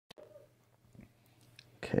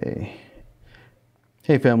Okay.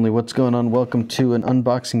 Hey family, what's going on? Welcome to an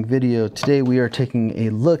unboxing video. Today we are taking a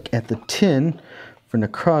look at the tin for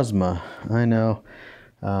Necrozma. I know,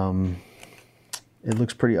 it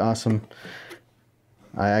looks pretty awesome.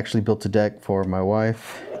 I actually built a deck for my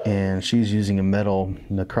wife and she's using a metal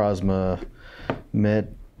Necrozma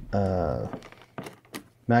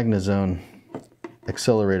Magnazone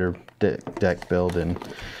accelerator deck build, and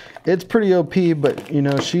it's pretty OP, but you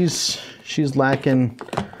know, she's lacking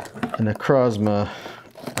a Necrozma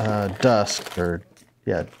Dusk, or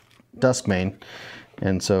yeah, Dusk main,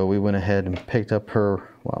 and so we went ahead and picked up her,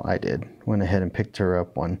 well, went ahead and picked her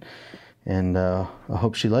up one, and I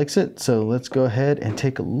hope she likes it. So let's go ahead and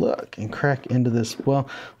take a look and crack into this. Well,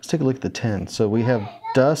 let's take a look at the 10. So we have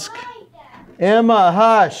Dusk. Emma,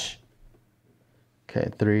 hush! Okay,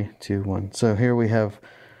 3, 2, 1. So here we have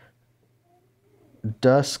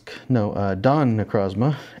Dawn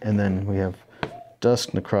Necrozma, and then we have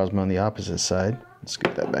Dusk Necrozma on the opposite side. Let's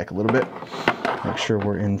scoot that back a little bit. Make sure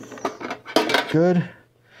we're in good.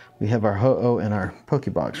 We have our Ho-Oh and our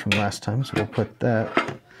Pokebox from last time, so we'll put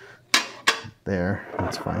that there.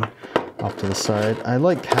 That's fine. Off to the side. I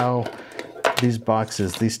like how these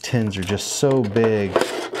boxes, these tins are just so big,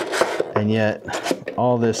 and yet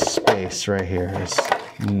all this space right here is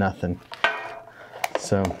nothing.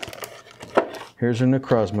 So here's our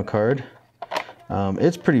Necrozma card.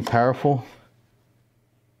 It's pretty powerful.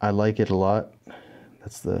 I like it a lot.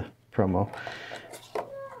 That's the promo.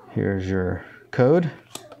 Here's your code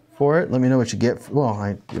for it. Let me know what you get. Well,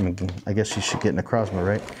 I guess you should get Necrozma,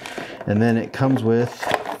 right? And then it comes with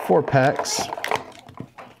 4 packs.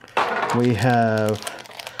 We have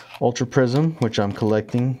Ultra Prism, which I'm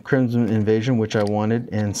collecting, Crimson Invasion, which I wanted,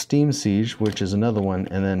 and Steam Siege, which is another one,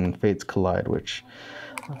 and then Fates Collide, which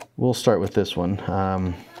we'll start with this one.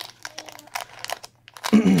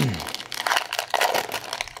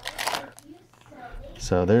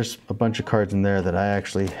 So there's a bunch of cards in there that I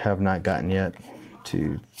actually have not gotten yet.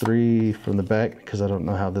 2, 3 from the back, because I don't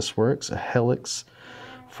know how this works. A Helix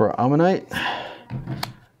for Ammonite.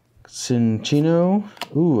 Cinchino.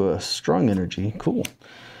 Ooh, a Strong Energy. Cool.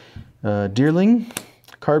 Deerling.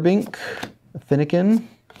 Carbink. Finnegan.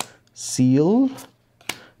 Seal.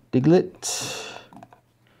 Diglett.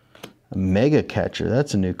 A Mega Catcher.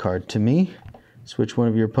 That's a new card to me. Switch one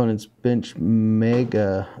of your opponent's bench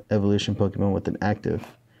Mega Evolution Pokemon with an active.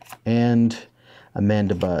 And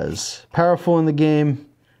Amanda Buzz. Powerful in the game.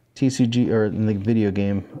 TCG, or in the video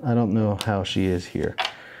game. I don't know how she is here.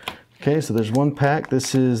 Okay, so there's 1 pack.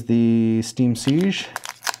 This is the Steam Siege.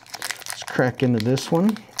 Let's crack into this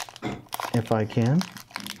one, if I can.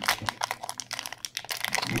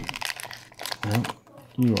 No,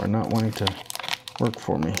 you are not wanting to work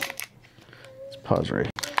for me. Let's pause right.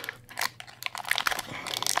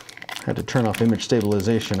 Had to turn off image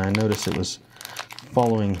stabilization. I noticed it was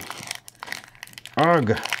following.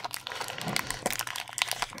 Arg!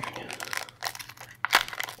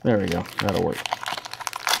 There we go. That'll work.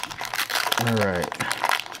 Alright.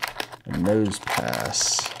 A nose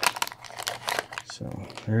pass. So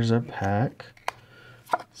here's our pack.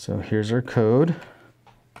 So here's our code.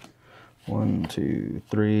 1, 2,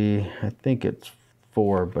 3. I think it's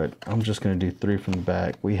 4, but I'm just going to do 3 from the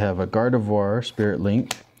back. We have a Gardevoir, Spirit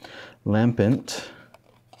Link. Lampent.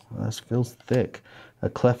 Well, this feels thick. A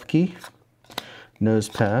Klefki. Nose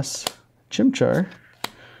Pass. Chimchar.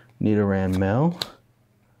 Nidoran Mel.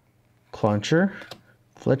 Clauncher.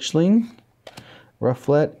 Fletchling.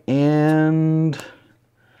 Rufflet. And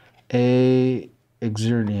a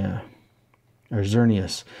Xerneas.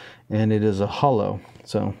 And it is a holo.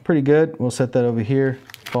 So pretty good. We'll set that over here.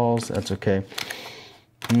 Falls. That's okay.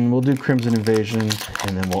 And we'll do Crimson Invasion,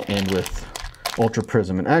 and then we'll end with Ultra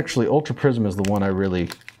Prism. And actually, Ultra Prism is the one I really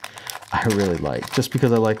like, just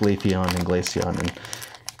because I like Leafeon and Glaceon, and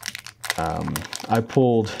I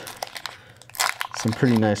pulled some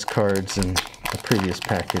pretty nice cards in the previous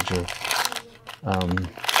package of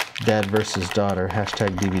Dad versus Daughter,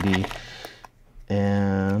 #DVD,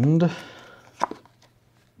 and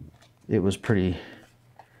it was pretty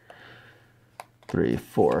 3,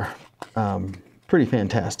 4, pretty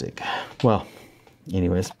fantastic. Well,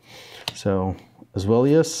 anyways. So,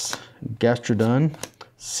 Aswelius, Gastrodon,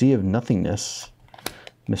 Sea of Nothingness,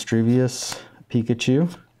 Mischievous, Pikachu,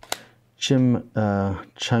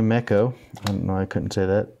 Chimecho, I don't know, I couldn't say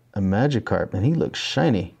that, a Magikarp, and he looks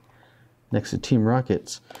shiny next to Team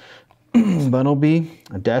Rockets, Bunnelby,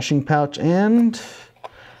 a Dashing Pouch, and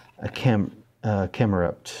a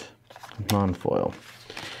Camerupt, non-foil.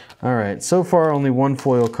 Alright, so far only 1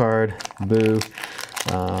 foil card, boo.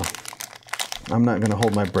 I'm not going to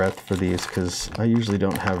hold my breath for these because I usually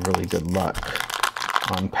don't have really good luck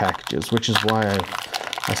on packages, which is why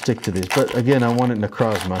I stick to these. But again, I wanted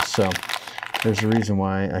Necrozma, so there's a reason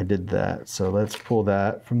why I did that. So let's pull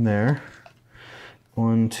that from there.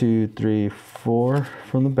 1, 2, 3, 4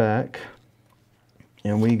 from the back.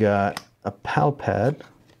 And we got a Pal Pad,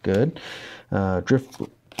 good. Drift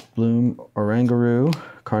Bloom, Orangaroo,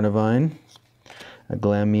 Carnivine, a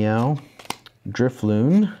Glameow,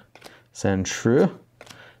 Drifloon, Sandshrew,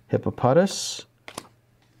 Hippopotas,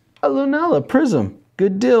 a Lunala Prism,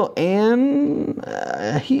 good deal, and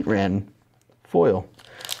a Heatran foil.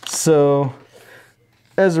 So,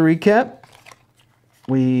 as a recap,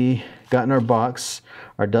 we got in our box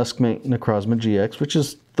our Dusk Necrozma GX, which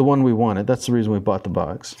is the one we wanted. That's the reason we bought the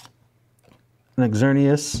box. An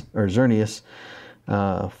Xerneas,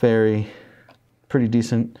 Fairy, pretty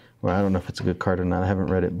decent. Well, I don't know if it's a good card or not. I haven't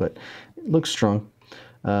read it, but it looks strong.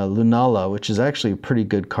 Lunala, which is actually a pretty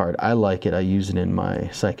good card. I like it. I use it in my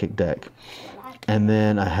Psychic deck. And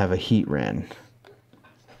then I have a Heatran.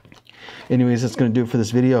 Anyways, that's going to do it for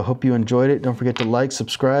this video. I hope you enjoyed it. Don't forget to like,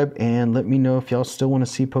 subscribe, and let me know if y'all still want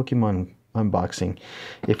to see Pokemon unboxing.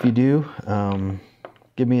 If you do,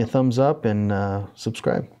 give me a thumbs up and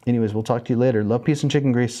subscribe. Anyways, we'll talk to you later. Love, peace, and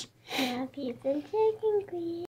chicken grease. Love, peace, and chicken.